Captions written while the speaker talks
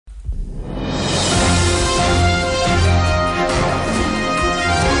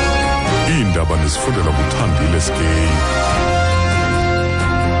sizifundela kuThandile Skeyi.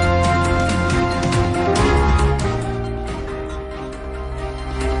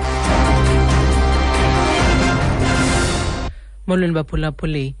 Molweni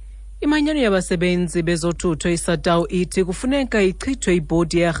baphulaphuli. Imanyano yabasebenzi bezoThutho i-SATAWU ithi kufuneka ichithwe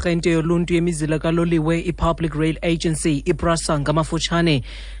ibhodi ye-Arhente yoluntu yemizila kalolilwe i-Public Rail Agency iPRASA ngamafutshane.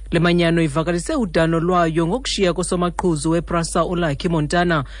 Le manyano ivakalise udano lwayo ngokushiya kosomaqhuzu wePRASA uLucky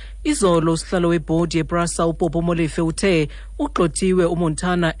Montana. Izolo usihlalo webhodi yePRASA uPopo Molefe uthe ugxothiwe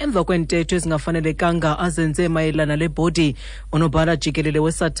uMontana emva kwentetho ezingafanelekanga azenze mayelana lebhodi. Unobhala jikelele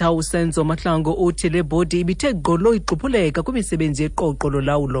weSATAWU Senzo Mahlango uthi le bhodi ibithe gqolo igquphuleka kwimisebenzi yeqoqo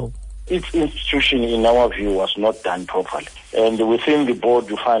lolawulo. Its institution, in our view, was not done properly. And within the board,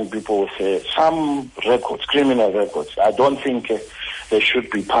 you find people with some records, criminal records. I don't think they should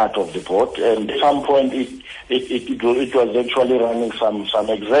be part of the board. And at some point, it was actually running some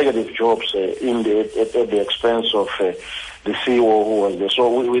executive jobs at the expense of the CEO who was there.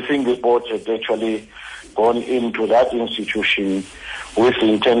 So we think the board had actually gone into that institution with the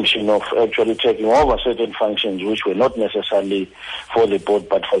intention of actually taking over certain functions which were not necessarily for the board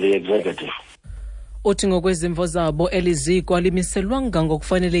but for the executive. Uthi ngokwezimvo zabo eliziko alimiselwanga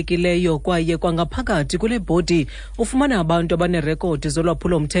ngokufanelekileyo kwaye kwangaphakathi kule bhodi ufumana abantu abanerekodi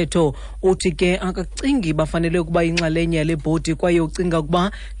zolwaphulo mthetho. Uthi ke akacingi bafanele ukuba inxalenye yale bhodi kwaye ucinga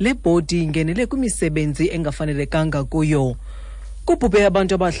ukuba le bhodi ingenele kwimisebenzi engafanelekanga kuyo. Kubhubhe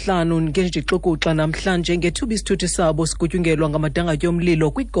abantu abahlanu ngejixukuxa namhlanje ngethuba isithuthi sabo sigutyungelwa ngamadangatye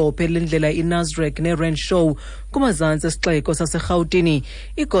omlilo kwigophe lendlela iNazareth neRand Show kumazantsi esixeko saseRhawutini.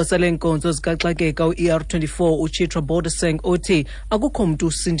 Igosa lenkonzo zikaxakeka u-ER24 uChithwe Bodaseng uthi akukho mntu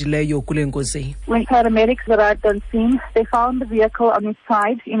usindileyo kule ngozi. When paramedics arrived on scene, they found the vehicle on its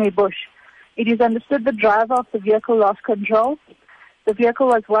side in a bush. It is understood the driver of the vehicle lost control. The vehicle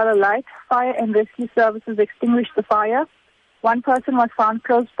was well alight. Fire and rescue services extinguished the fire. One person was found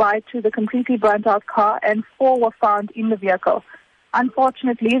close by to the completely burnt out car and 4 were found in the vehicle.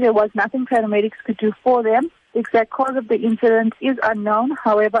 Unfortunately, there was nothing paramedics could do for them. The exact cause of the incident is unknown.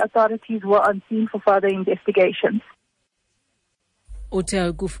 However, authorities were on scene for further investigations.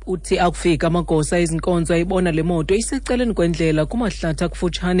 Uthi akufika amagosa ezinkonzo ayibona le moto iseceleni kwendlela kumahlathi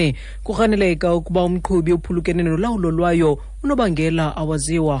akufutshane. Kufaneleka ukuba umqhubi uphulukene nolawulo lwayo unobangela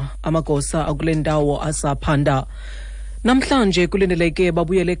awaziwa. Amagosa akule ndawo asaphanda. Namhlanje kulindeleke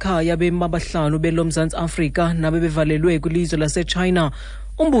babuyele ekhaya bemabahlanu beloMzantsi Afrika nabebevalelwe kwilizwe laseChina.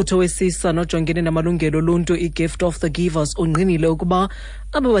 Umbutho wesisa nojongene namalungelo oluntu iGift of the Givers ungqinile ukuba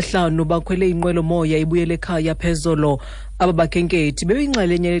ababahlanu bakhwele inqwelo moya ibuyele ekhaya phezolo. Ababakhenkethi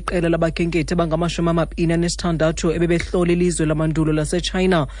bebeyinxalenye yeqela labakhenkethi abangama-26 ebebehlola ilizwe lamandulo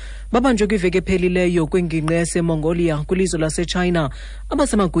laseChina. Babanjwe kwiveki ephelileyo kwingingqi yaseMongolia kwilizwe laseChina.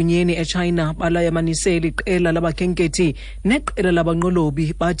 Abasemagunyeni eChina balayamanise iqela labakhenkethi neqela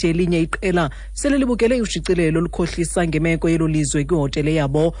labanqolobi bathi elinye iqela sele libukele ushicilelo olukhohlisa ngemeko yelo lizwe kwihotele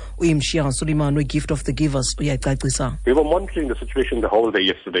yabo. uImanyano Suleiman weGift of the Givers uyacacisa. We were monitoring the situation the whole day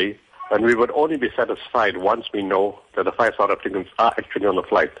yesterday, and we would only be satisfied once we know that the 5 South Africans are actually on the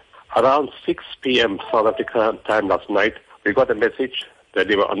flight. Around 6 p.m. South Africa time last night, we got a message that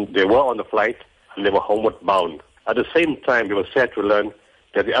they were on the flight and they were homeward bound. At the same time, we were sad to learn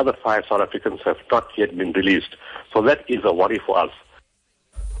that the other 5 South Africans have not yet been released. So that is a worry for us.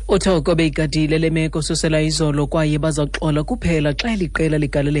 Uthoko beyigadile le meko susela izolo kwaye bazaxola kuphela xa liqela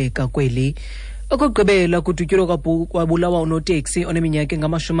ligaleleka kweli. Okugqibela kudutyulwa kwabulawa unoteksi oneminyaka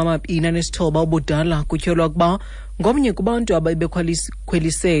engama-29 ubudala kutyholwa ukuba ngomnye kubantu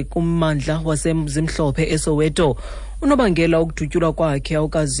ababekhwelise kummandla wasemzimhlophe eSoweto. Unobangela ukudutyulwa kwakhe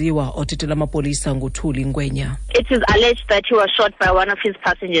awukaziwa othethela amapolisa nguThuli Ngwenya. It is alleged that he was shot by one of his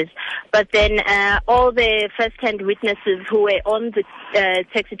passengers, but then all the first-hand witnesses who were on the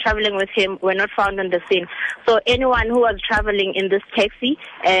taxi traveling with him were not found on the scene. So anyone who was traveling in this taxi,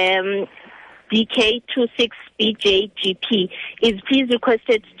 DK26BJGP, is please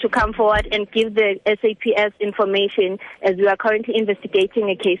requested to come forward and give the SAPS information as we are currently investigating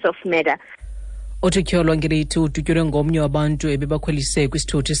a case of murder. Othutyolwa ngelithi udutyulwe ngomnye wabantu ebebakhwelise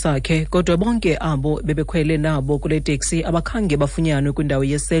kwisithuthi sakhe kodwa bonke abo bebekhwele nabo kule teksi abakhange bafunyanwe kwindawo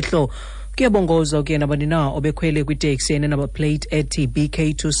yesehlo. Kuyabongozwa ke nabani na obekhwele kwiteksi enenaba plate ethi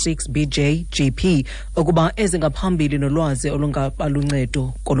BK26BJGP ukuba ezingaphambili nolwazi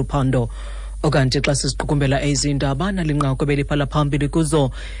olungabaluncedo koluphando. Okanti xa sisiqukumbela ezi ndaba nalinqaku beliphala phambili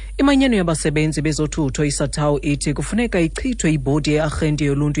kuzo, imanyano yabasebenzi bezoThutho i-SATAWU ithi kufuneka ichithwe ibhodi ye-Arhente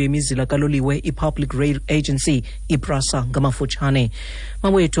yoluntu yemizila kalolilwe i-Public Rail Agency iPRASA ngamafutshane.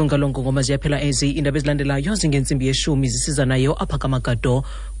 Mawethu ngalongo ngoma ziyaphela ezi indaba ezilandelayo zingentsimbi ye-10 zisiza nayo apha kaMagado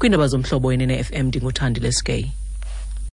kwiindaba zomhlobo wenene FM. Ndinguthandile Skay.